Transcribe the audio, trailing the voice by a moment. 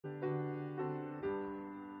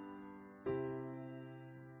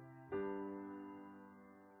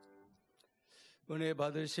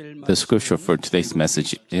The scripture for today's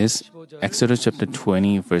message is Exodus chapter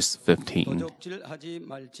 20, verse 15.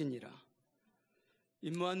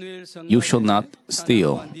 You shall not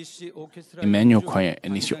steal. Emmanuel Choir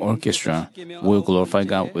and Nishi Orchestra will glorify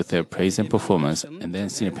God with their praise and performance, and then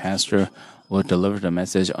senior pastor will deliver the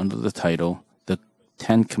message under the title, The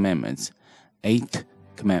Ten Commandments, Eighth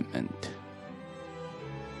Commandment.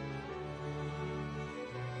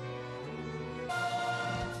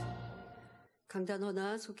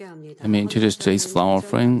 Let me introduce today's flower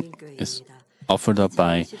offering. It's offered up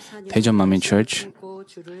by Daejeon Manmin Church.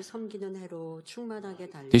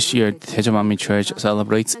 This year, Daejeon Manmin Church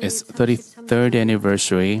celebrates its 33rd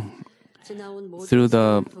anniversary. Through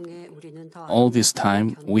all this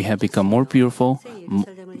time, we have become more beautiful,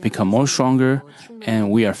 become more stronger, and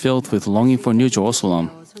we are filled with longing for New Jerusalem.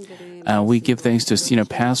 We give thanks to Senior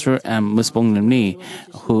Pastor and Ms. Bong Lim Lee,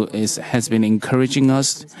 who has been encouraging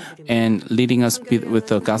us and leading us with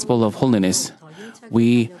the gospel of holiness.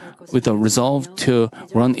 We, with a resolve to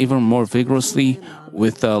run even more vigorously,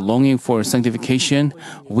 with a longing for sanctification,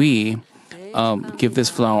 we give this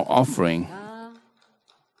flower offering.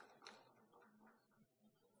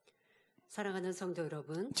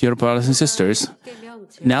 Dear brothers and sisters,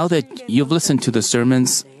 now that you've listened to the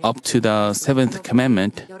sermons up to the 7th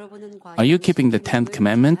commandment, are you keeping the 10th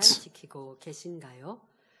commandment?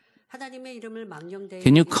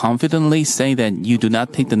 Can you confidently say that you do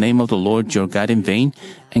not take the name of the Lord your God in vain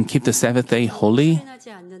and keep the Sabbath day holy?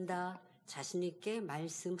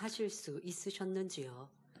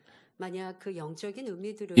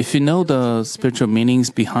 If you know the spiritual meanings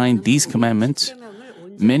behind these commandments,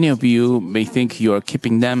 many of you may think you are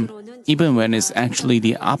keeping them even when it's actually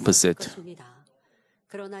the opposite.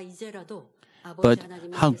 But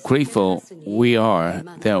how grateful we are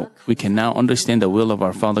that we can now understand the will of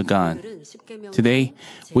our Father God. Today,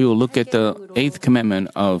 we will look at the 8th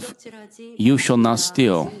commandment of You shall not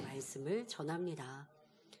steal.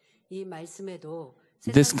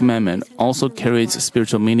 This commandment also carries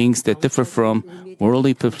spiritual meanings that differ from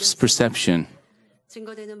worldly perception.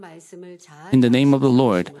 In the name of the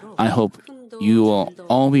Lord, I hope you will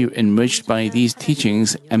all be enriched by these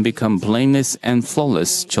teachings and become blameless and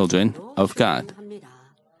flawless children of God.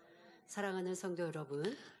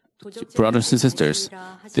 Brothers and sisters,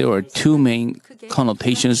 there are two main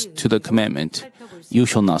connotations to the commandment, you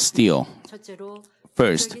shall not steal.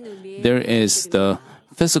 First, there is the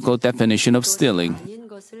physical definition of stealing.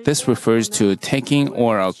 This refers to taking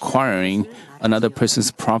or acquiring another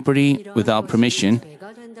person's property without permission.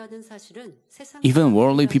 Even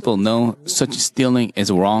worldly people know such stealing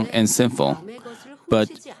is wrong and sinful. But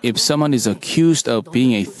if someone is accused of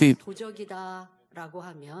being a thief,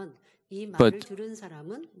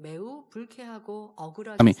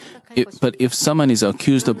 if someone is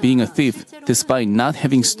accused of being a thief despite not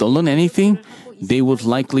having stolen anything, they would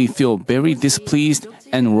likely feel very displeased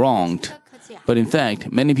and wronged. But in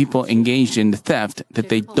fact, many people engage in theft that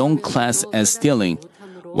they don't class as stealing.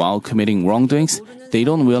 While committing wrongdoings, they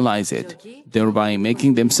don't realize it, thereby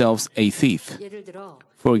making themselves a thief.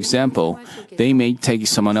 For example, they may take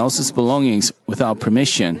someone else's belongings without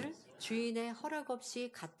permission.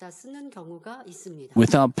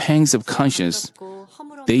 Without pangs of conscience,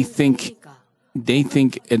 they think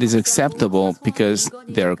it is acceptable because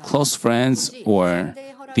they are close friends or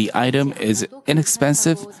the item is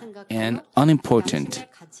inexpensive and unimportant.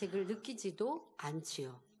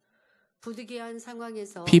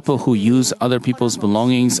 People who use other people's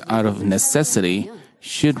belongings out of necessity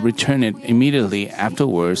should return it immediately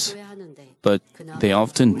afterwards, but they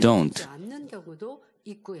often don't.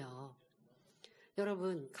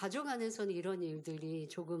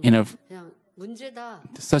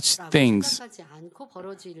 Such things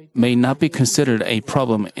may not be considered a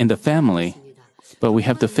problem in the family, but we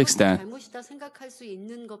have to fix that.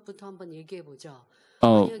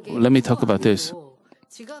 Let me talk about this.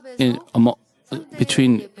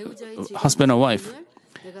 Between husband and wife,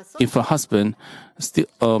 if a husband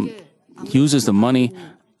uses the money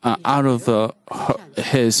out of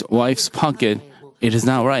his wife's pocket, it is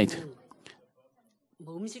not right.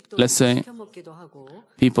 Let's say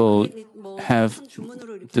people have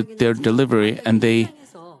their delivery and there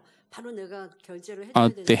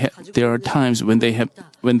are times when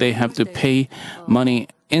they have to pay money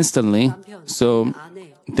instantly, so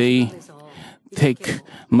they take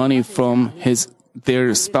money from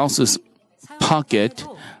their spouse's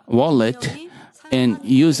wallet and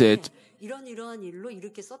use it.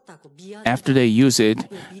 After they use it,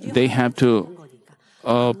 they have to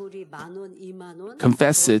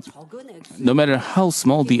confess it, no matter how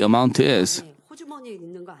small the amount is.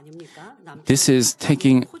 This is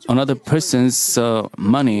taking another person's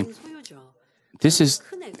money. This is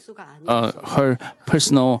her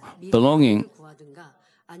personal belonging.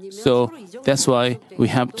 So that's why we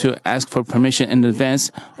have to ask for permission in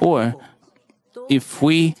advance. Or if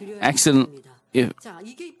we accidentally, if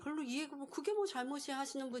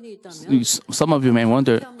some of you may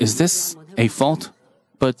wonder, is this a fault?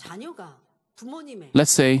 But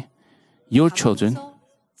let's say your children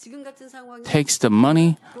takes the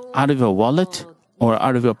money out of your wallet or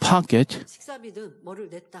out of your pocket.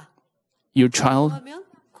 Your child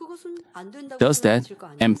does that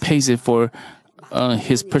and pays it for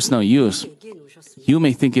his personal use. You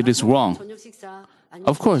may think it is wrong.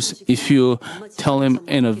 Of course, if you tell him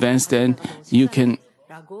in advance, then you can.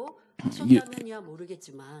 You,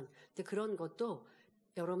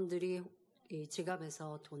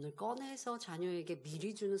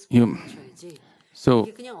 you, so,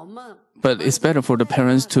 but it's better for the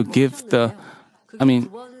parents to give the. I mean,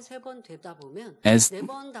 as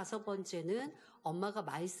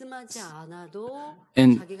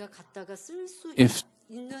and if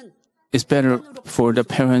it's better for the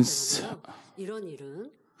parents.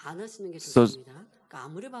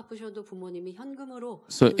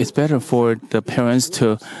 So it's better for the parents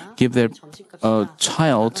to give their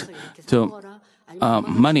child to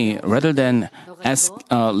money rather than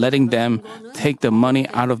letting them take the money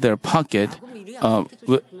out of their pocket.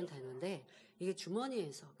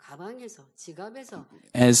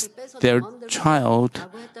 As their child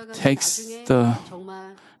takes the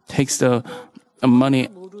money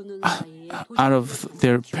out of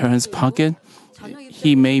their parents' pocket,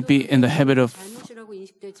 he may be in the habit of.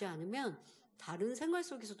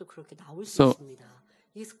 So,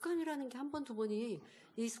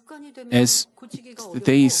 as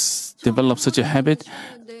they develop such a habit,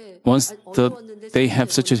 once they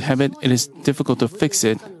have such a habit, it is difficult to fix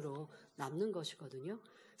it.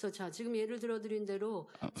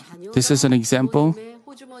 This is an example.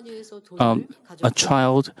 A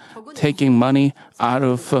child taking money out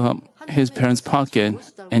of his parents' pocket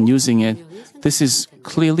and using it. This is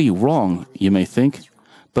clearly wrong, you may think,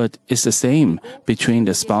 but it's the same between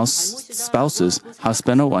the spouses,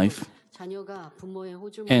 husband or wife.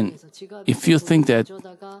 And if you think that,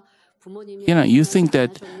 you think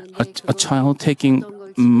that a child taking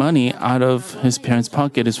money out of his parents'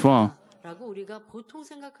 pocket is wrong.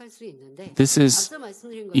 This is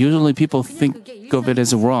usually people think of it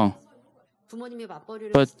as wrong.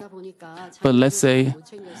 But let's say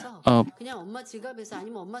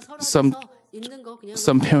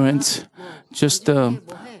some parents just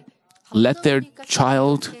let their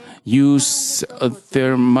child use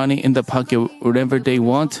their money in the pocket whenever they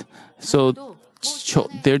want. So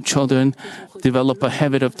their children develop a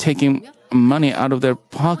habit of taking money out of their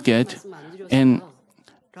pocket, and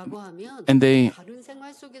they,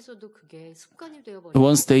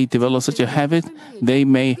 once they develop such a habit, they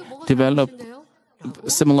may develop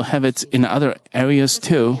similar habits in other areas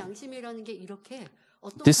too.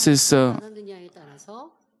 This is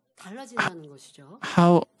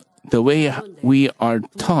how the way we are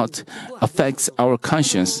taught affects our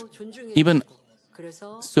conscience. Even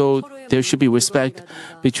so, there should be respect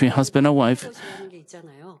between husband and wife.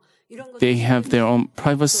 They have their own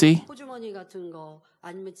privacy.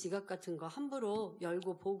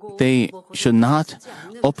 They should not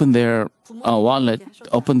open their wallet,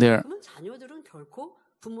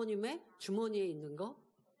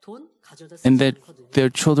 and that their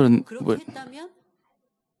children would.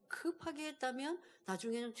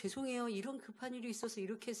 나중에는 죄송해요. 이런 급한 일이 있어서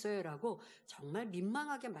이렇게 했어요라고 정말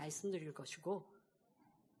민망하게 말씀드릴 것이고,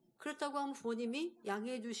 그렇다고 하면 부모님이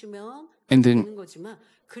양해해 주시면 되는 거지만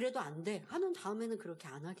그래도 안 돼 하는 다음에는 그렇게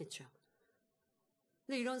안 하겠죠.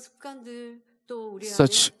 근데 이런 습관들 또 우리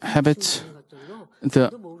such habits,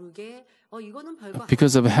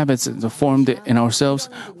 because of habits formed in ourselves,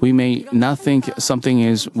 we may not think something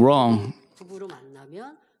is wrong.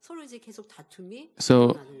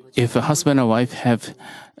 So if a husband and wife have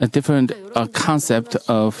a different concept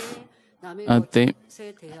of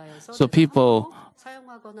so people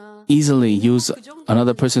easily use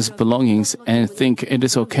another person's belongings and think it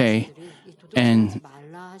is okay, and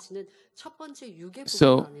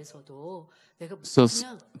so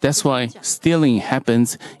that's why stealing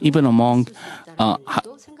happens even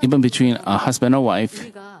between a husband and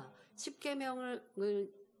wife.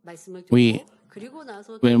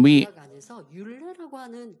 When we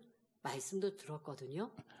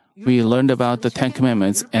learned about the Ten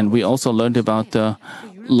Commandments, and we also learned about the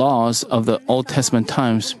laws of the Old Testament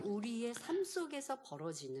times.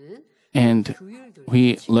 And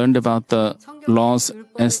we learned about the laws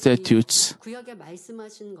and statutes.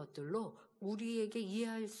 우리에게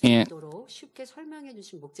이해할 수 And- 있도록 쉽게 설명해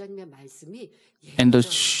주신 목자님의 말씀이 And the,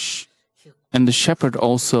 예전에 and the shepherd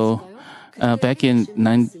also, back in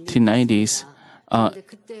 1990s, 그런데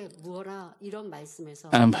그때 뭐라 이런 말씀에서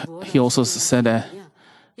he also said that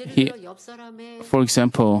he, for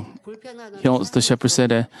example, the shepherd said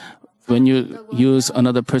that when you use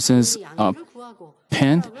another person's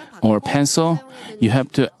pen or pencil, you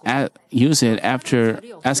have to use it after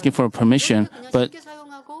asking for permission.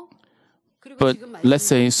 But let's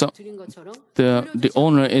say the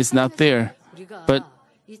owner is not there, but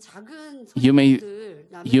you may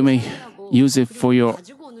use it for your,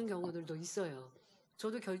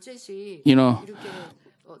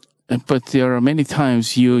 but there are many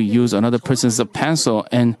times you use another person's pencil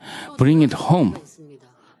and bring it home,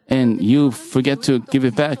 and you forget to give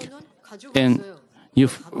it back, and you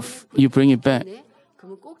bring it back.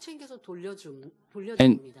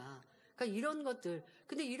 And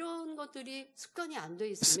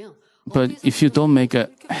but if you don't make a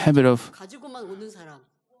habit of,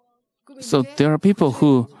 so there are people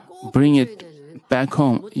who bring it back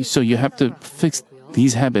home. So you have to fix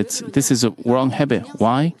these habits. This is a wrong habit.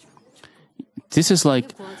 Why? This is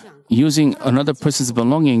like using another person's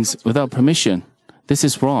belongings without permission. This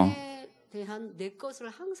is wrong.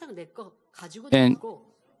 And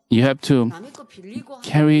you have to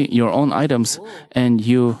carry your own items, and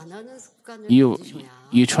you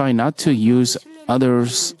try not to use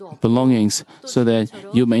others' belongings so that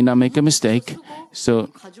you may not make a mistake. So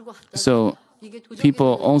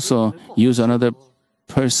people also use another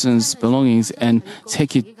person's belongings and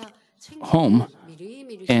take it home.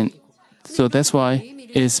 And so that's why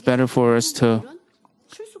it's better for us to,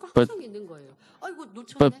 but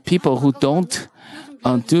people who don't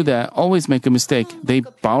do that always make a mistake. They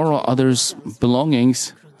borrow others'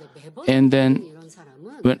 belongings, and then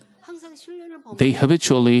they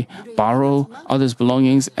habitually borrow others'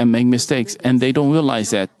 belongings and make mistakes, and they don't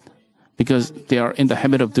realize that because they are in the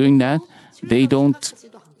habit of doing that. They don't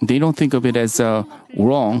think of it as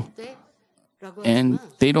wrong, and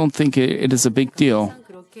they don't think it is a big deal.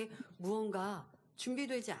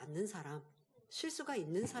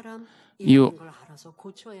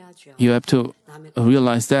 You have to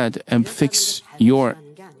realize that and fix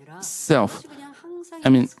yourself. I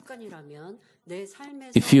mean,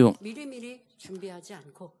 if you,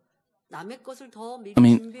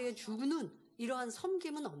 이러한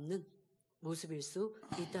섬김은 없는 모습일 수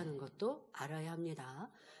있다는 것도 알아야 합니다.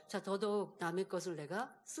 자, 더더욱 남의 것을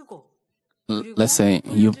내가 쓰고 let's say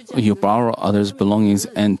you borrow others' belongings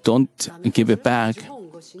and don't give it back.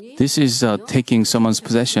 This is taking someone's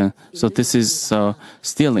possession. So this is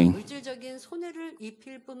stealing.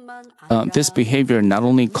 This behavior not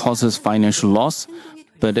only causes financial loss,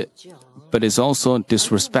 but it's also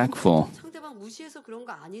disrespectful.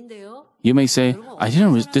 You may say, I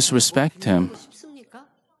didn't disrespect him.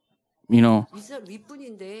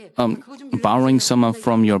 Borrowing someone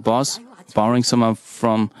from your boss, borrowing someone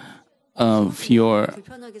from your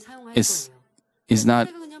is not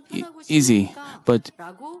easy. But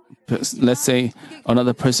let's say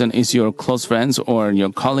another person is your close friends or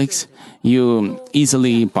your colleagues, you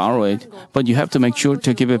easily borrow it, but you have to make sure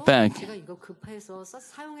to give it back.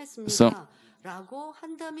 So,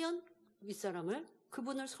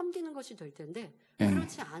 그분을 섬기는 것이 될 텐데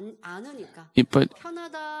그렇지 않으니까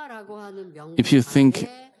편하다라고 하는 if you think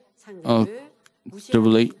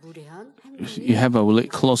you have a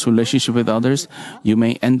close relationship with others, you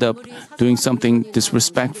may end up doing something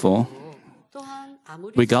disrespectful.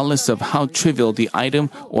 Regardless of how trivial the item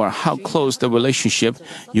or how close the relationship,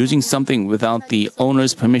 using something without the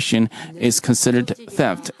owner's permission is considered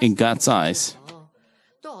theft in God's eyes.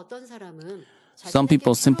 Some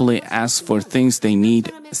people simply ask for things they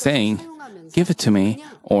need, saying, "Give it to me,"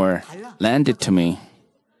 or "Lend it to me."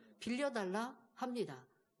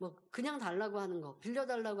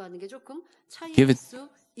 Give it.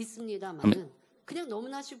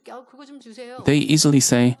 They easily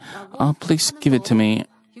say, "Oh, please give it to me."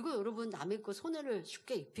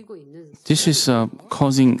 This is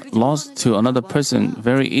causing loss to another person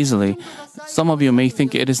very easily. Some of you may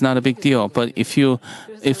think it is not a big deal, but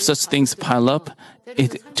if such things pile up,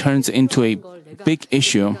 it turns into a big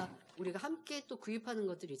issue.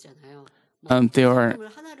 There are,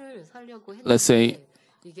 let's say,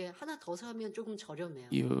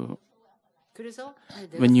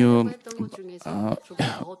 when you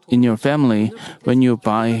in your family, when you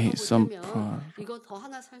buy some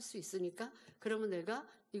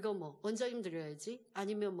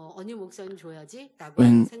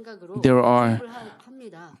when there are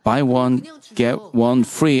buy one get one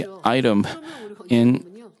free item, and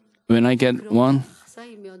when I get one,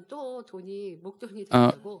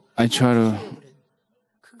 I try to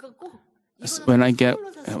when I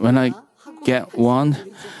get one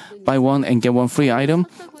buy one and get one free item,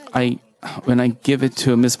 when I give it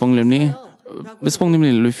to Miss Bong Lim, Miss Bong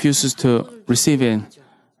Lim refuses to receive it.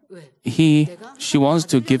 She wants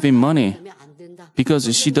to give him money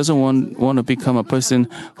because she doesn't want to become a person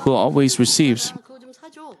who always receives.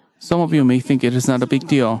 Some of you may think it is not a big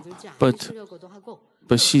deal, but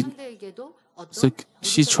she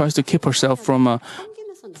tries to keep herself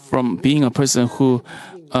from being a person who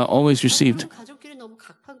always received.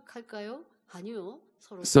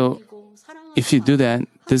 So, if you do that,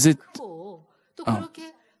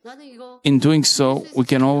 in doing so, we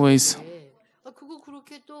can always.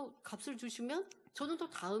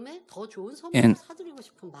 And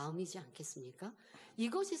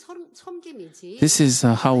this is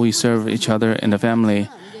how we serve each other in the family.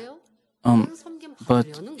 But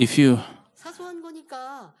if you,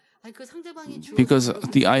 because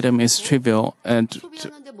the item is trivial and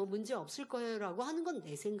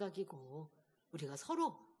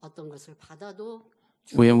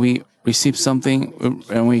when we receive something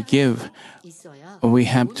and we give, we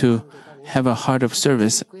have to have a heart of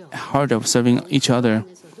service, heart of serving each other,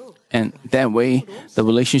 and that way the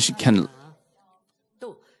relationship can.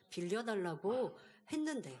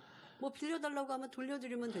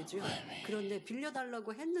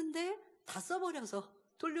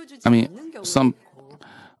 I mean,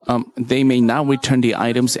 they may not return the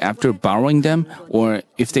items after borrowing them, or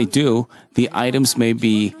if they do, the items may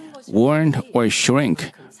be worn or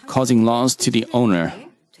shrink, causing loss to the owner.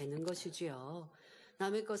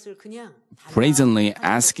 Brazenly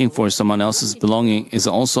asking for someone else's belonging is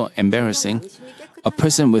also embarrassing. A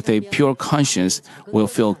person with a pure conscience will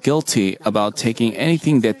feel guilty about taking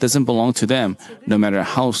anything that doesn't belong to them, no matter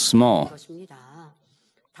how small.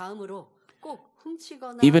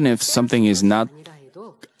 Even if something is not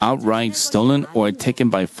outright stolen or taken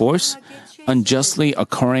by force, unjustly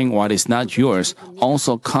acquiring what is not yours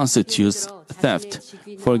also constitutes theft.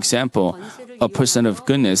 For example, a person of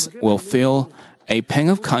goodness will feel a pang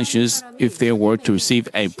of conscience if they were to receive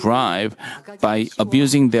a bribe by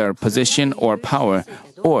abusing their position or power,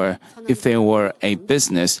 or if they were a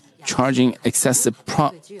business charging excessive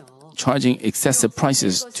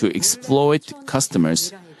prices to exploit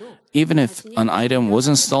customers. Even if an item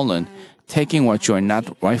wasn't stolen, taking what you are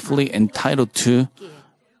not rightfully entitled to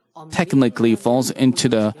technically falls into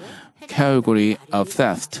the category of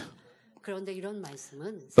theft.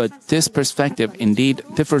 But this perspective indeed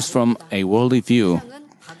differs from a worldly view.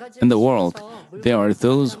 In the world, there are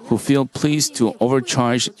those who feel pleased to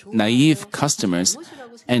overcharge naive customers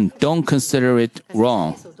and don't consider it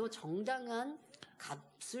wrong.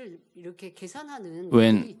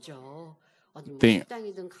 When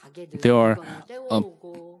there are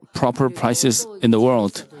proper prices in the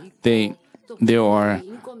world, there are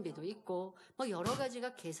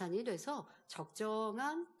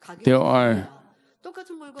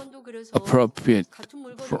appropriate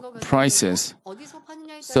prices.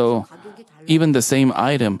 So even the same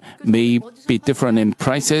item may be different in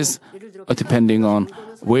prices depending on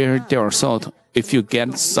where they are sold. If you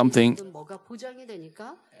get something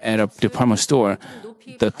at a department store,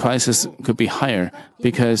 the prices could be higher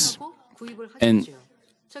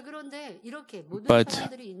but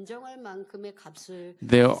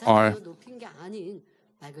there are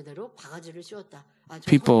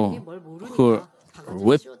people who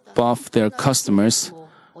rip off their customers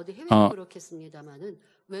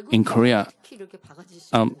in Korea.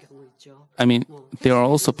 There are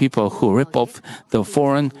also people who rip off the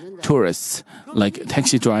foreign tourists, like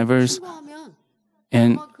taxi drivers.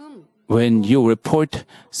 And when you report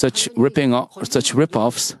such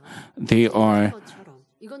rip-offs, they are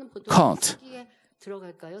caught.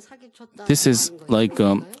 This is like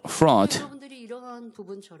fraud.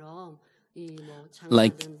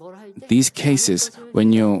 Like these cases,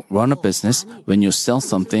 when you run a business, when you sell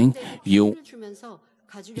something, you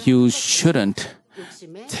shouldn't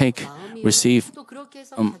receive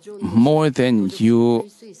more than you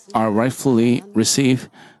are rightfully receive,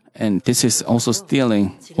 and this is also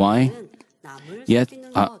stealing. Why? Yet,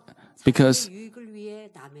 because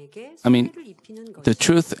the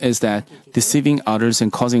truth is that deceiving others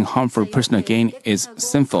and causing harm for personal gain is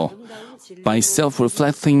sinful. By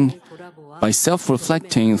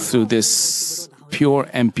self-reflecting through this pure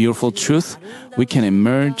and beautiful truth, we can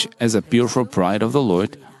emerge as a beautiful bride of the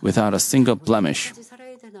Lord without a single blemish.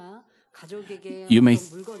 You may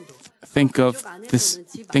think of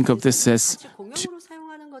this as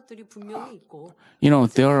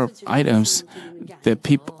there are items that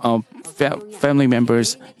family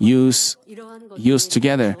members use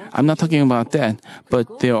together. I'm not talking about that,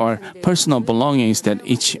 but there are personal belongings that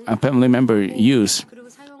each family member use.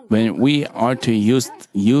 When we are to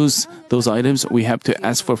use those items, we have to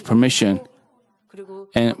ask for permission.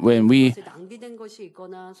 And when we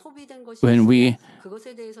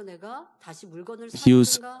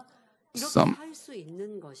use some,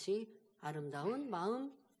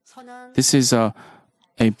 this is a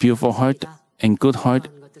beautiful heart and good heart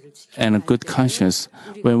and a good conscience.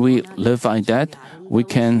 When we live like that, we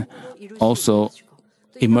can also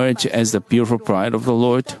emerge as the beautiful bride of the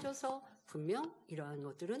Lord. 이러한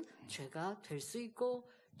것들은 죄가 될 수 있고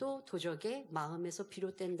또 도적의 마음에서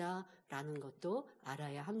비롯된다라는 것도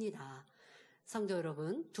알아야 합니다. 성도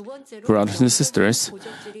여러분, 두 번째로 Brothers and sisters,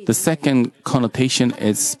 the second connotation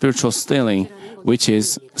is spiritual stealing, which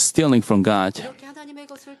is stealing from God.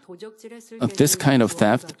 This kind of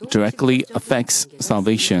theft directly affects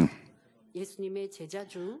salvation.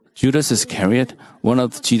 Judas Iscariot, one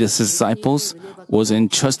of Jesus' disciples, was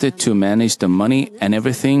entrusted to manage the money and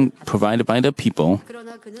everything provided by the people,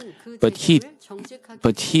 but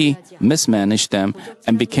he mismanaged them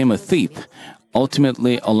and became a thief,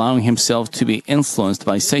 ultimately allowing himself to be influenced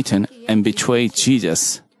by Satan and betray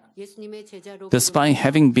Jesus. Despite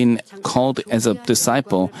having been called as a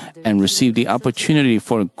disciple and received the opportunity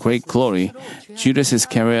for great glory, Judas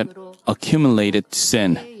Iscariot accumulated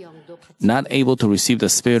sin. Not able to receive the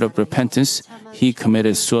spirit of repentance, he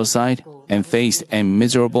committed suicide and faced a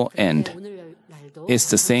miserable end.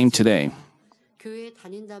 It's the same today.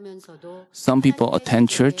 Some people attend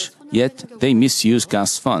church, yet they misuse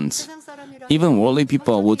God's funds. Even worldly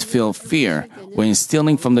people would feel fear when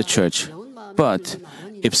stealing from the church. But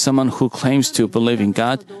if someone who claims to believe in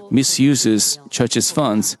God misuses church's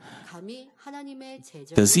funds,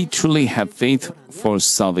 does he truly have faith for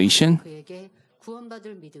salvation?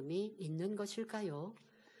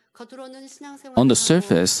 On the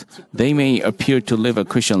surface, they may appear to live a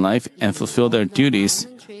Christian life and fulfill their duties,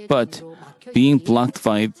 but being blocked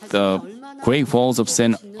by the great walls of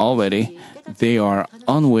sin already, they are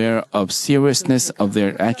unaware of seriousness of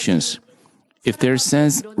their actions. If their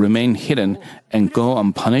sins remain hidden and go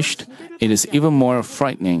unpunished, it is even more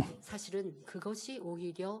frightening.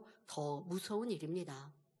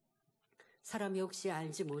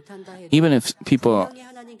 Even if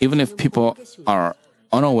people are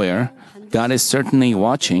unaware, God is certainly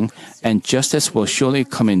watching, and justice will surely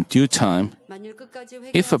come in due time.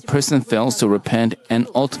 If a person fails to repent and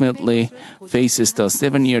ultimately faces the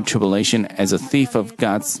 7-year tribulation as a thief of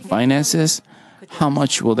God's finances, how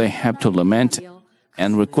much will they have to lament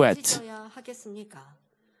and regret?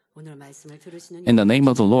 In the name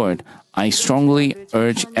of the Lord, I strongly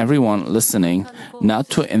urge everyone listening not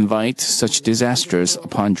to invite such disasters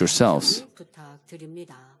upon yourselves.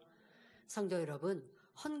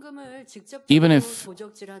 Even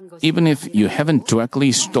if you haven't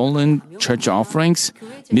directly stolen church offerings,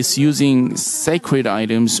 misusing sacred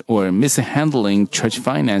items or mishandling church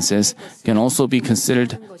finances can also be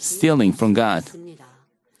considered stealing from God.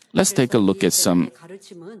 Let's take a look at some.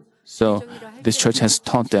 So, this church has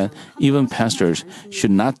taught that even pastors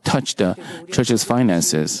should not touch the church's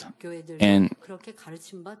finances. And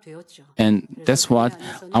that's what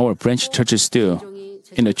our branch churches do.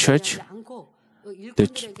 In the church, the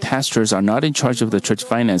pastors are not in charge of the church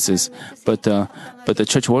finances, but the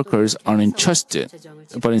church workers are entrusted.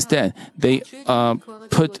 But instead, they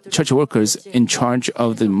put church workers in charge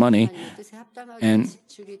of the money, and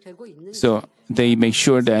so they make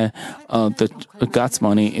sure that God's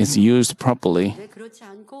money is used properly.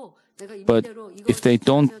 But if they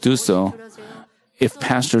don't do so, if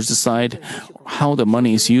pastors decide how the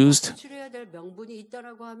money is used,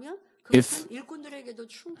 if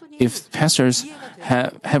pastors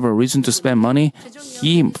have a reason to spend money,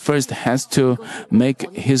 he first has to make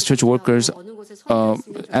his church workers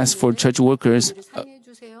ask for church workers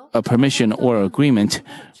a permission or agreement.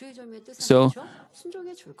 So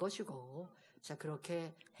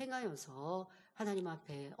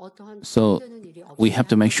we have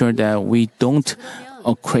to make sure that we don't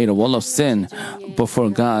create a wall of sin before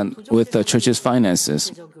God with the church's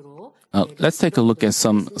finances. Let's take a look at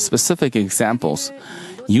some specific examples.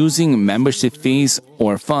 Using membership fees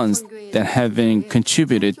or funds that have been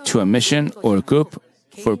contributed to a mission or group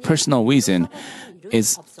for personal reason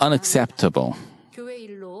is unacceptable.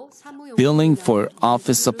 Billing for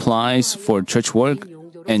office supplies for church work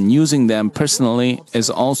and using them personally is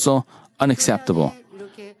also unacceptable.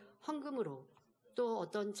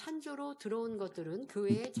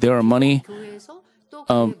 There are money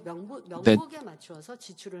that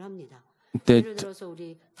that,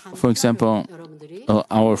 for example,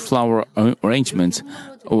 our flower arrangement.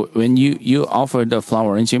 When you offer the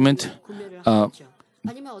flower arrangement,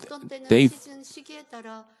 they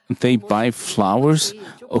they buy flowers.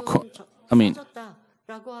 I mean,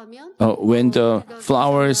 when the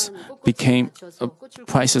flowers became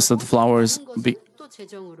prices of the flowers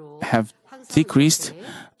have decreased,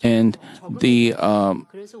 and the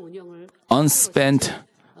unspent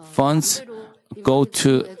funds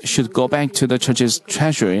should go back to the church's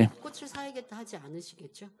treasury.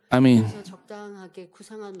 I mean,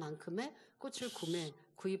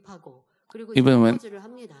 even when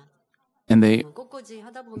and they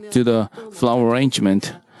do the flower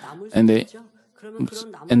arrangement, and then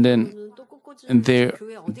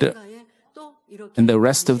the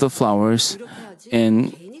rest of the flowers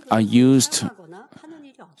and are used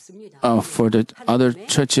for the other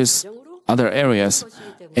churches, other areas,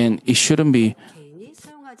 and it shouldn't be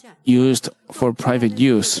used for private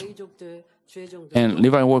use. And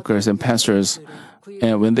Levi workers and pastors,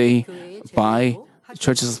 when they buy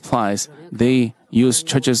church's supplies, they use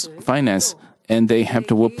church's finance, and they have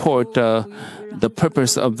to report the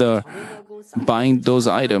purpose of the buying those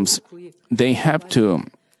items. They have to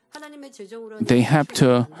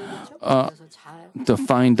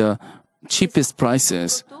find the cheapest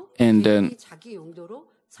prices, and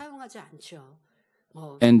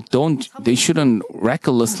they shouldn't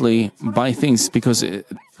recklessly buy things because it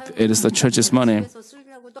is the church's money.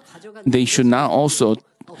 They should not also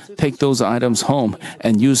take those items home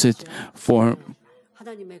and use it for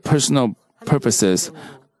personal purposes.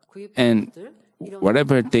 And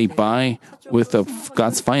whatever they buy with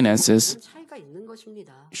God's finances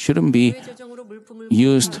shouldn't be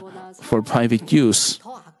used for private use.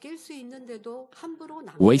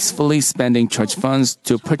 Wastefully spending church funds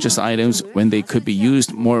to purchase items when they could be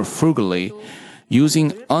used more frugally,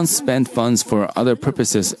 using unspent funds for other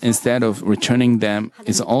purposes instead of returning them,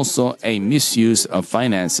 is also a misuse of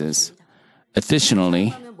finances.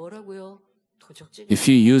 Additionally, if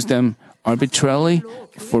you use them arbitrarily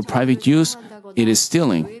for private use, it is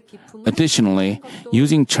stealing. Additionally,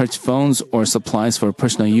 using church phones or supplies for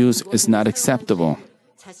personal use is not acceptable.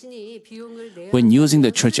 When using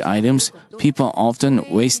the church items, people often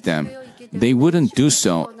waste them. They wouldn't do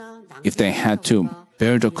so if they had to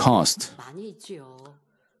bear the cost.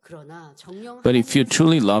 But if you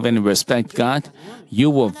truly love and respect God, you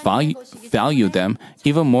will value them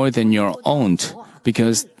even more than your own,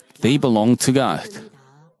 because they belong to God.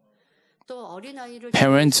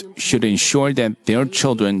 Parents should ensure that their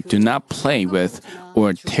children do not play with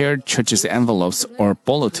or tear church's envelopes or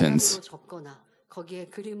bulletins.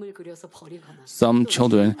 Some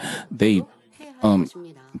children, they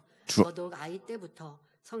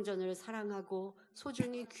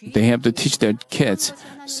have to teach their kids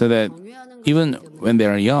so that even when they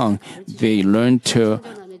are young, they learn to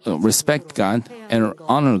respect God and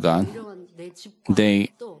honor God.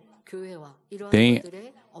 They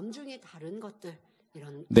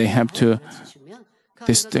have to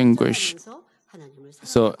distinguish.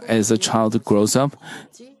 So as a child grows up,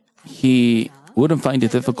 he wouldn't find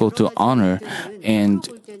it difficult to honor and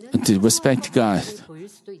to respect God.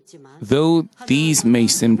 Though these may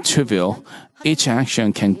seem trivial, each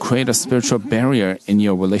action can create a spiritual barrier in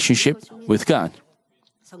your relationship with God.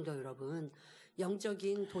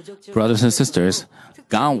 Brothers and sisters,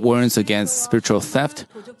 God warns against spiritual theft,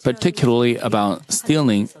 particularly about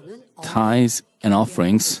stealing tithes and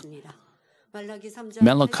offerings.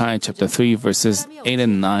 Malachi chapter 3 verses 8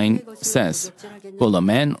 and 9 says, "Will a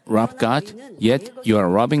man rob God? Yet you are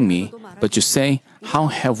robbing me. But you say, how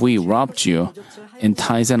have we robbed you? In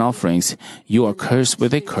tithes and offerings, you are cursed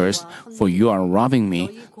with a curse, for you are robbing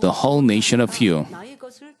me, the whole nation of you."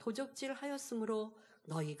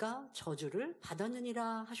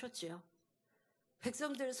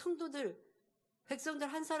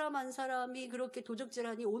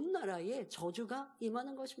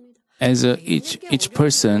 As each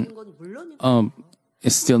person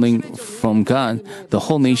is stealing from God, the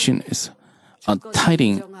whole nation is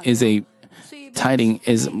tithing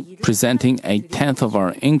is presenting a tenth of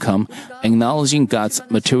our income, acknowledging God's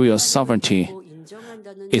material sovereignty.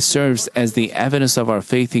 It serves as the evidence of our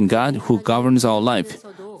faith in God who governs our life.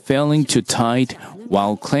 Failing to tithe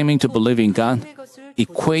while claiming to believe in God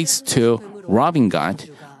equates to robbing God,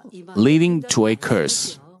 leading to a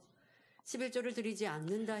curse.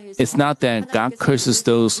 It's not that God curses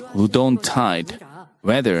those who don't tithe.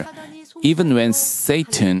 Rather, even when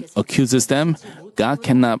Satan accuses them, God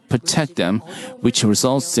cannot protect them, which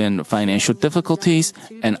results in financial difficulties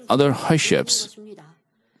and other hardships.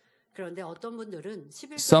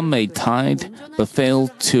 Some may tithe but fail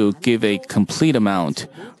to give a complete amount,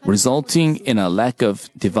 resulting in a lack of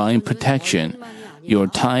divine protection. Your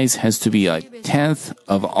tithe has to be a tenth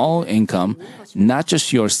of all income, not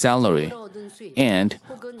just your salary. And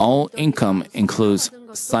all income includes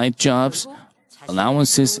side jobs,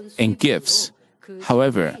 allowances, and gifts.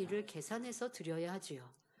 However,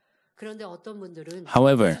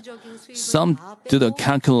 some do the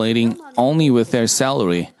calculating only with their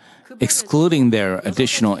salary, excluding their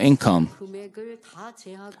additional income.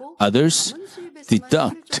 Others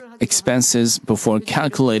deduct expenses before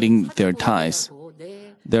calculating their tithes.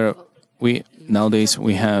 Nowadays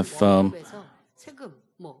we have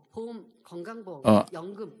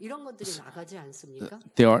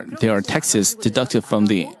there are taxes deducted from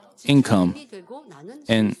the income,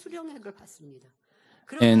 and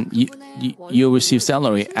you receive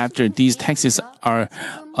salary after these taxes are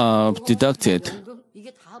deducted.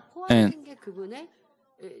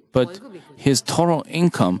 But his total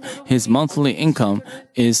income, his monthly income,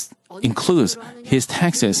 includes his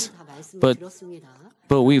taxes. But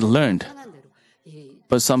we learned.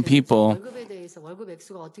 But some people, 월급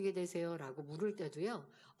액수가 어떻게 되세요라고 물을 때도요.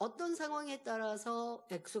 어떤 상황에 따라서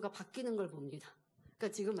액수가 바뀌는 걸 봅니다.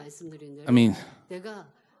 그러니까 지금 말씀드린 대로 내가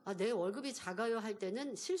내 월급이 작아요 할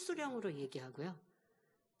때는 실수령으로 얘기하고요.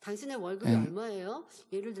 당신의 월급이 얼마예요?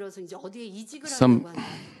 예를 들어서 이제 어디에 이직을 하려고 한다.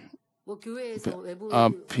 뭐 교회에서 외부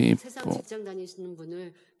세상 직장 다니시는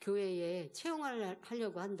분을 교회에 채용을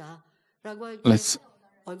하려고 한다라고 할 때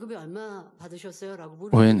월급이 얼마 받으셨어요라고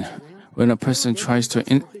물어보잖아요. When a person tries to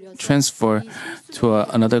transfer to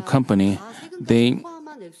another company, they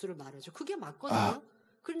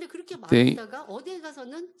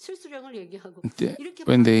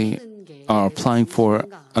when they are applying for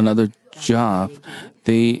another job,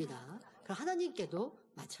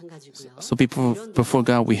 so people before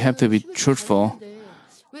God we have to be truthful.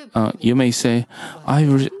 You may say,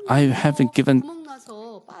 I haven't given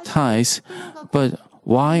tithes, but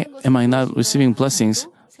why am I not receiving blessings?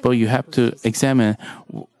 But you have to examine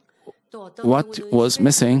what was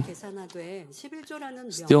missing.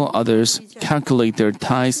 Still others calculate their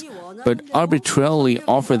tithes, but arbitrarily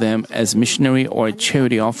offer them as missionary or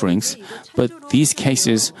charity offerings. But these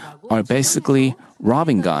cases are basically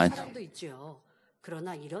robbing God.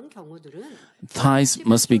 Tithes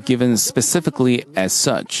must be given specifically as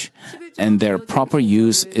such, and their proper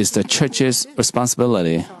use is the church's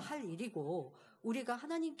responsibility.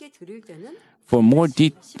 For more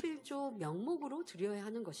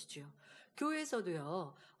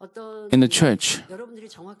in the church,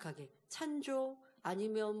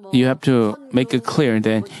 you have to make it clear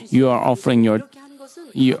that you are offering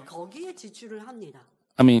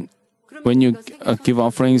when you give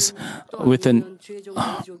offerings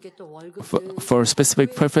for a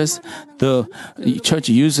specific purpose, the church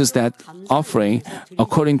uses that offering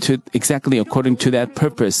according to that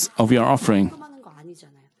purpose of your offering.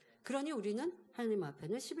 그러니 우리는 하나님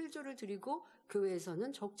앞에는 11조를 드리고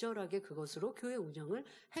교회에서는 적절하게 그것으로 교회 운영을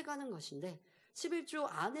해가는 것인데 11조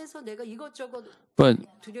안에서 내가 이것저것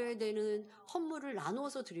드려야 되는 헌물을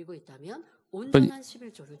나누어서 드리고 있다면 온전한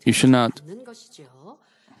 11조를 드리지 않는 것이죠.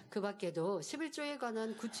 그 밖에도 11조에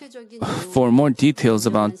관한 구체적인 For more details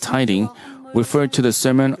about tithing, refer to the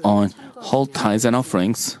sermon on whole tithes and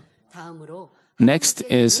offerings. Next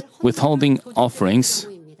is withholding offerings.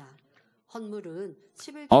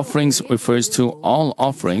 Offerings refers to all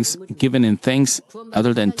offerings given in things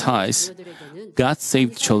other than tithes. God's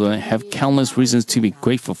saved children have countless reasons to be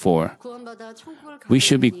grateful for. We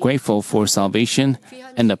should be grateful for salvation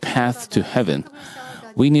and the path to heaven.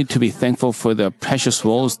 We need to be thankful for the precious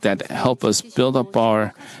souls that help us build up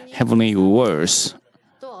our heavenly rewards.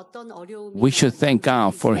 We should thank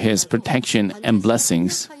God for His protection and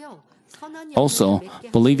blessings. Also,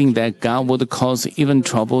 believing that God would cause even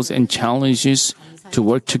troubles and challenges to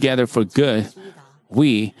work together for good,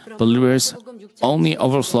 we, believers, only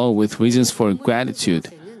overflow with reasons for gratitude.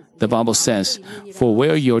 The Bible says, "For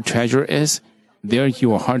where your treasure is, there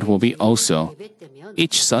your heart will be also."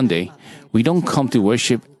 Each Sunday, we don't come to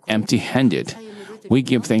worship empty-handed. We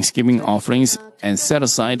give thanksgiving offerings and set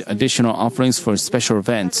aside additional offerings for special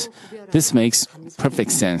events. This makes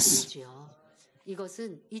perfect sense.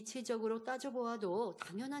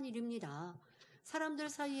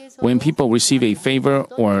 When people receive a favor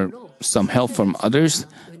or some help from others,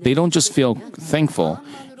 they don't just feel thankful.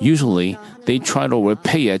 Usually, they try to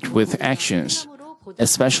repay it with actions.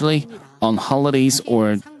 Especially on holidays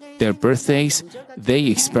or their birthdays,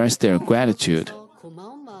 they express their gratitude.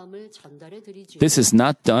 This is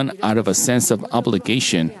not done out of a sense of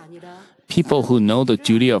obligation. People who know the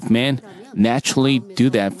duty of man naturally do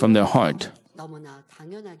that from their heart.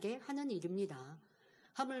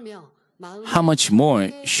 How much more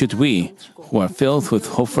should we, who are filled with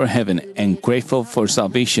hope for heaven and grateful for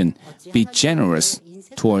salvation, be generous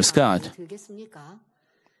towards God?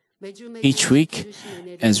 Each week,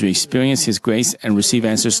 as we experience His grace and receive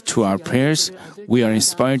answers to our prayers, we are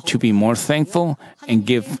inspired to be more thankful and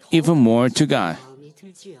give even more to God.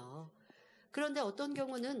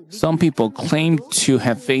 Some people claim to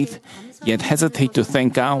have faith, yet hesitate to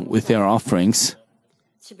thank God with their offerings.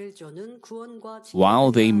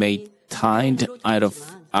 While they may tithe out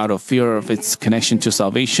of fear of its connection to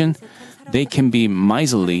salvation, they can be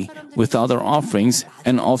miserly with other offerings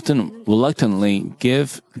and often reluctantly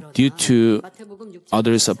give due to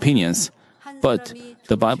others' opinions. But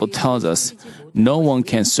the Bible tells us no one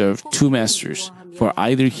can serve two masters, for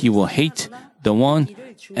either he will hate the one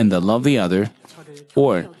and love the other,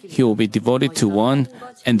 or he will be devoted to one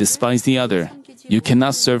and despise the other. You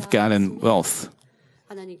cannot serve God and wealth.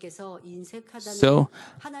 So,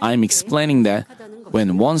 I'm explaining that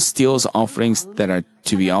when one steals offerings that are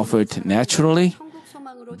to be offered naturally,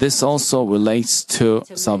 this also relates to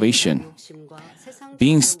salvation.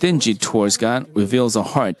 Being stingy towards God reveals a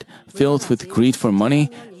heart filled with greed for money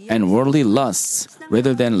and worldly lusts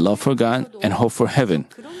rather than love for God and hope for heaven.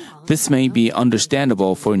 This may be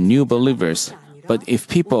understandable for new believers, but if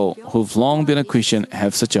people who've long been a Christian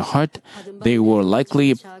have such a heart, they will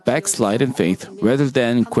likely backslide in faith rather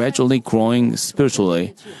than gradually growing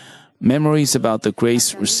spiritually. Memories about the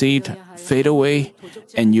grace received fade away,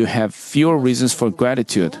 and you have fewer reasons for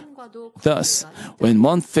gratitude. Thus, when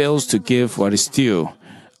one fails to give what is due,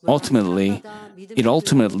 it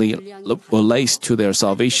ultimately relates to their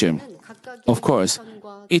salvation. Of course,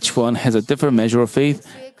 each one has a different measure of faith,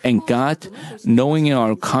 and God, knowing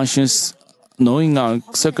our conscience, knowing our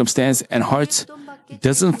circumstance and hearts,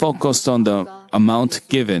 doesn't focus on the amount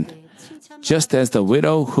given. Just as the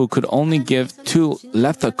widow who could only give 2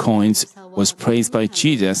 leftover coins was praised by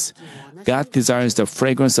Jesus, God desires the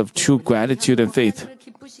fragrance of true gratitude and faith.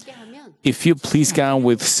 If you please God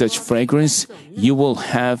with such fragrance, you will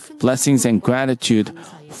have blessings and gratitude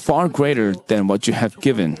far greater than what you have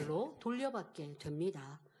given.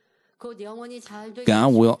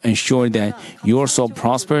 God will ensure that your soul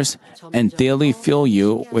prospers and daily fill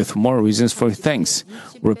you with more reasons for thanks,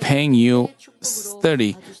 repaying you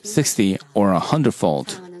 30, 60, or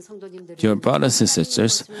 100-fold. Dear brothers and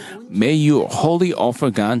sisters, may you wholly offer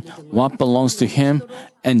God what belongs to Him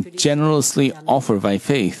and generously offer by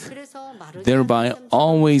faith, thereby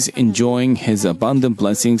always enjoying His abundant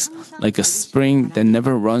blessings like a spring that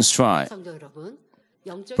never runs dry.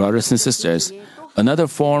 Brothers and sisters, another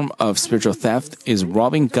form of spiritual theft is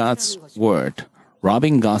robbing God's word.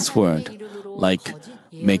 Robbing God's word, like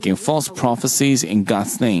making false prophecies in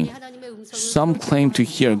God's name. Some claim to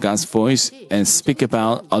hear God's voice and speak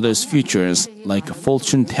about others' futures like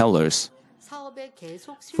fortune tellers.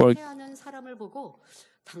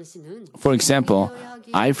 For example,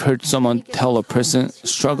 I've heard someone tell a person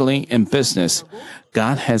struggling in business,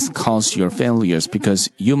 God has caused your failures because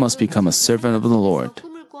you must become a servant of the Lord.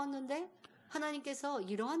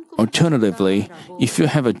 Alternatively, if you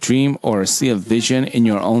have a dream or see a vision in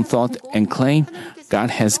your own thought and claim, God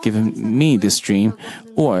has given me this dream,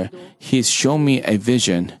 or He's shown me a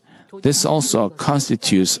vision, this also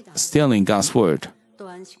constitutes stealing God's word.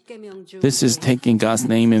 This is taking God's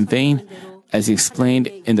name in vain, as explained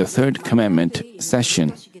in the third commandment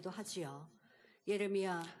section.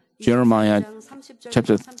 Jeremiah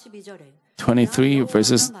chapter 23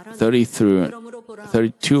 verses 30 through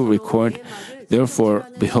 32 record, Therefore,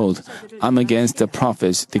 behold, I'm against the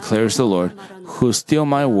prophets, declares the Lord, who steal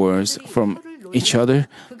my words from each other.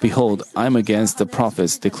 Behold, I'm against the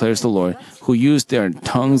prophets, declares the Lord, who use their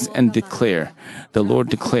tongues and declare. The Lord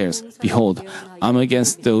declares, Behold, I'm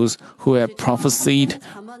against those who have prophesied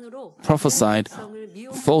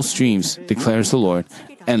false dreams, declares the Lord,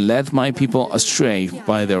 and led my people astray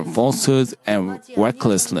by their falsehood and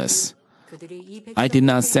recklessness. I did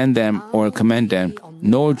not send them or command them,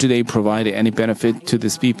 nor do they provide any benefit to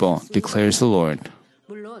this people, declares the Lord.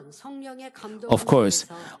 Of course,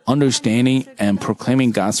 understanding and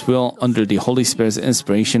proclaiming God's will under the Holy Spirit's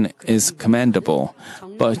inspiration is commendable,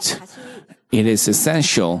 but it is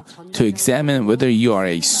essential to examine whether you are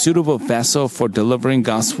a suitable vessel for delivering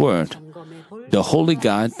God's word. The Holy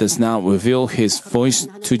God does not reveal His voice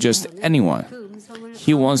to just anyone.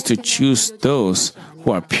 He wants to choose those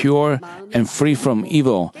who are pure and free from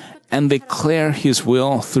evil and declare His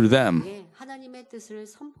will through them.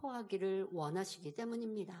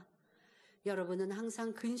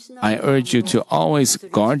 I urge you to always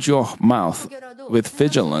guard your mouth with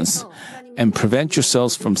vigilance and prevent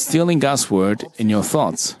yourselves from stealing God's word in your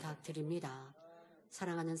thoughts.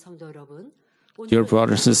 Dear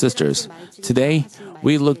brothers and sisters, today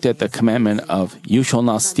we looked at the commandment of "You shall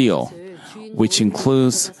not steal," which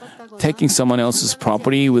includes taking someone else's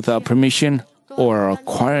property without permission or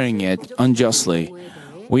acquiring it unjustly.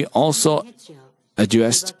 We also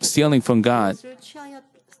addressed stealing from God.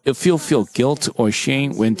 If you feel guilt or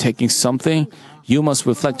shame when taking something, you must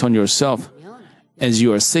reflect on yourself. As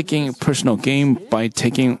you are seeking personal gain by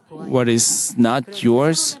taking what is not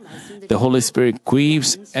yours, the Holy Spirit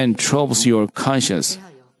grieves and troubles your conscience.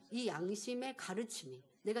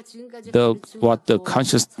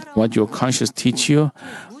 What your conscience teach you,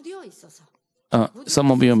 some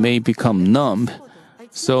of you may become numb.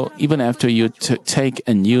 So even after you take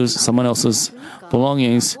and use someone else's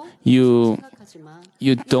belongings, you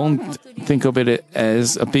don't think of it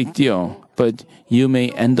as a big deal, but you may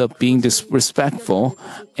end up being disrespectful,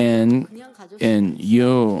 and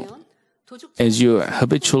as you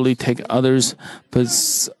habitually take others'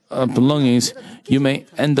 belongings, you may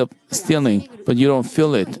end up stealing, but you don't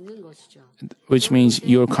feel it, which means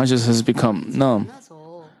your conscience has become numb.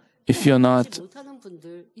 If you're not,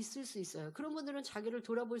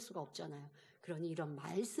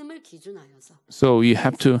 so you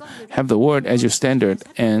have to have the word as your standard,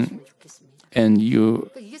 and you.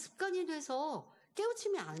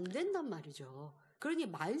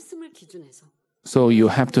 So you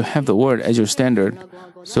have to have the word as your standard.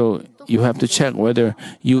 So you have to check whether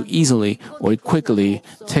you easily or quickly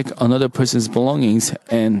take another person's belongings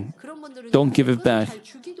and don't give it back.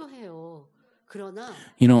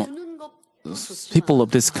 People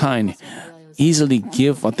of this kind easily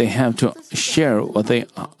give what they have to share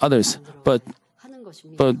others, but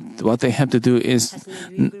what they have to do is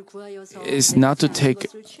not to take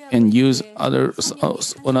and use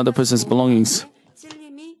another person's belongings.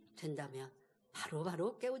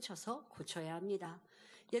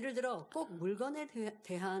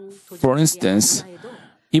 For instance,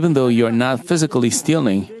 even though you are not physically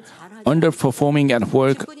stealing, underperforming at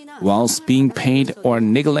work whilst being paid or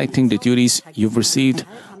neglecting the duties you've received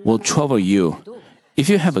will trouble you if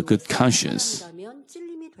you have a good conscience.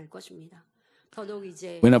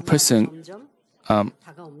 When a person,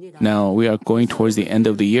 now we are going towards the end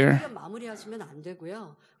of the year,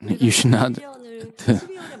 you should not.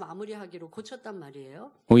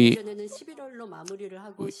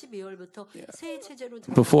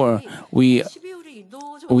 Before we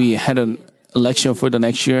had an election for the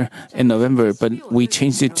next year in November, but we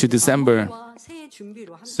changed it to December.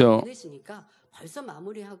 So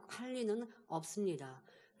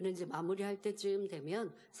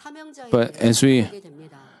but as we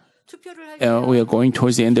are going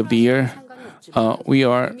towards the end of the year, we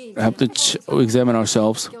have to examine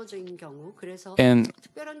ourselves. And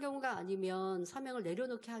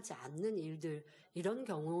이런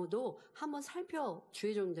경우도 한번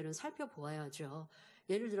주의 종들은 살펴보아야죠.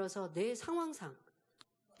 예를 들어서 내 상황상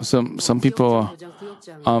some people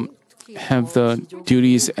have the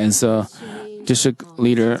duties as a district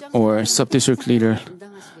leader or sub-district leader,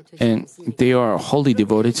 and they are wholly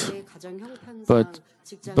devoted, but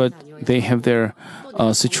they have their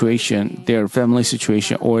situation, their family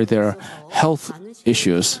situation, or their health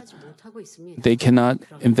issues. They cannot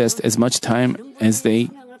invest as much time as they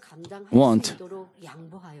want.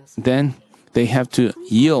 Then they have to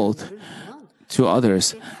yield to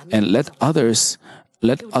others and let others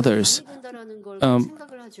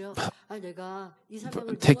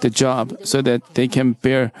take the job so that they can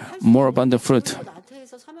bear more abundant fruit.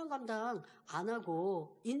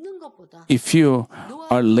 If you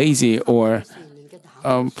are lazy or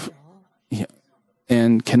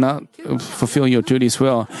and cannot fulfill your duties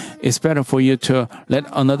well, it's better for you to let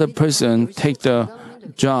another person take the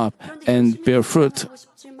job and bear fruit.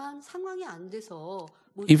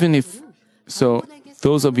 Even if so,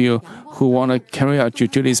 those of you who want to carry out your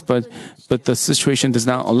duties, but the situation does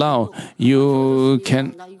not allow, you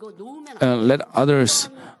can let others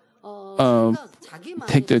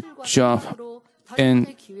take the job.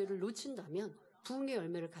 And 부흥의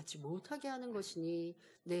열매를 갖지 못하게 하는 것이니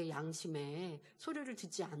내 양심에 소리를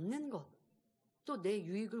듣지 않는 것, 또 내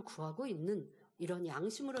유익을 구하고 있는 이런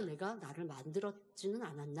양심으로 내가 나를 만들었지는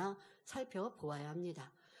않았나 살펴보아야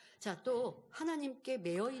합니다.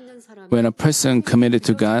 When a person committed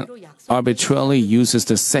to God arbitrarily uses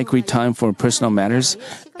the sacred time for personal matters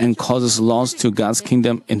and causes loss to God's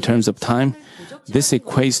kingdom in terms of time, this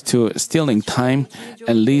equates to stealing time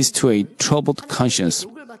and leads to a troubled conscience.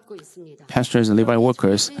 Pastors and Levite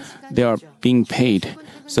workers, they are being paid,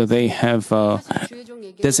 So they have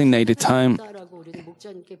designated time.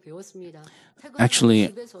 Actually,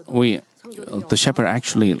 the shepherd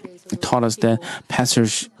actually taught us that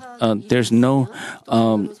pastors, there's no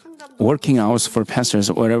working hours for pastors.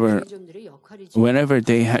 Whenever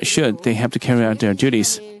they they have to carry out their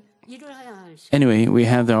duties. Anyway, we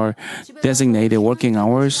have our designated working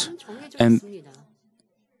hours, and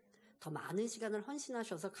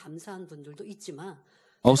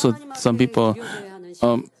also some people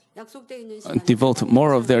devote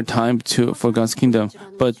more of their time for God's kingdom.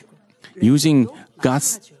 But using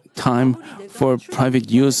God's time for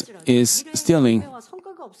private use is stealing.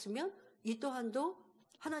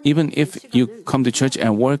 Even if you come to church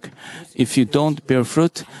and work, if you don't bear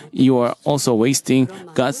fruit, you are also wasting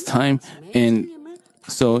God's time, and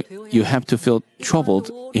so you have to feel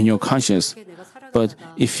troubled in your conscience. But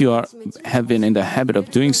if you have been in the habit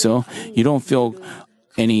of doing so, you don't feel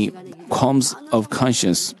any qualms of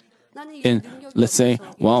conscience. And let's say,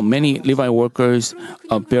 while many Levi workers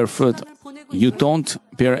bear fruit, you don't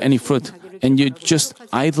bear any fruit, and you just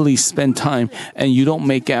idly spend time, and you don't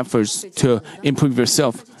make efforts to improve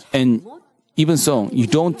yourself. And even so, you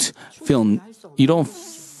don't feel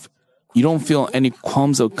any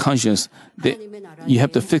qualms of conscience. You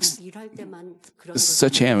have to fix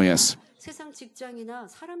such areas.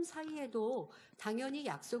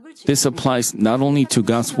 This applies not only to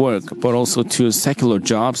God's work, but also to secular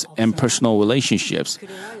jobs and personal relationships.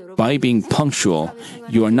 By being punctual,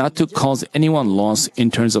 you are not to cause anyone loss in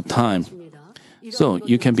terms of time. So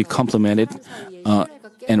you can be complimented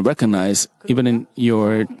and recognized even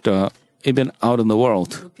even out in the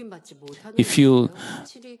world. If you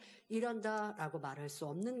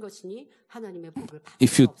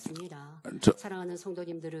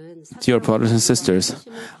Dear brothers and sisters,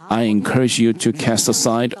 I encourage you to cast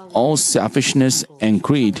aside all selfishness and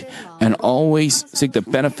greed, and always seek the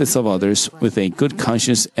benefits of others with a good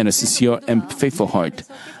conscience and a sincere and faithful heart.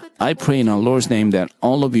 I pray in our Lord's name that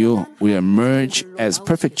all of you will emerge as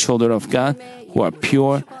perfect children of God who are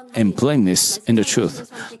pure and blameless in the truth.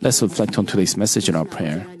 Let's reflect on today's message in our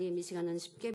prayer.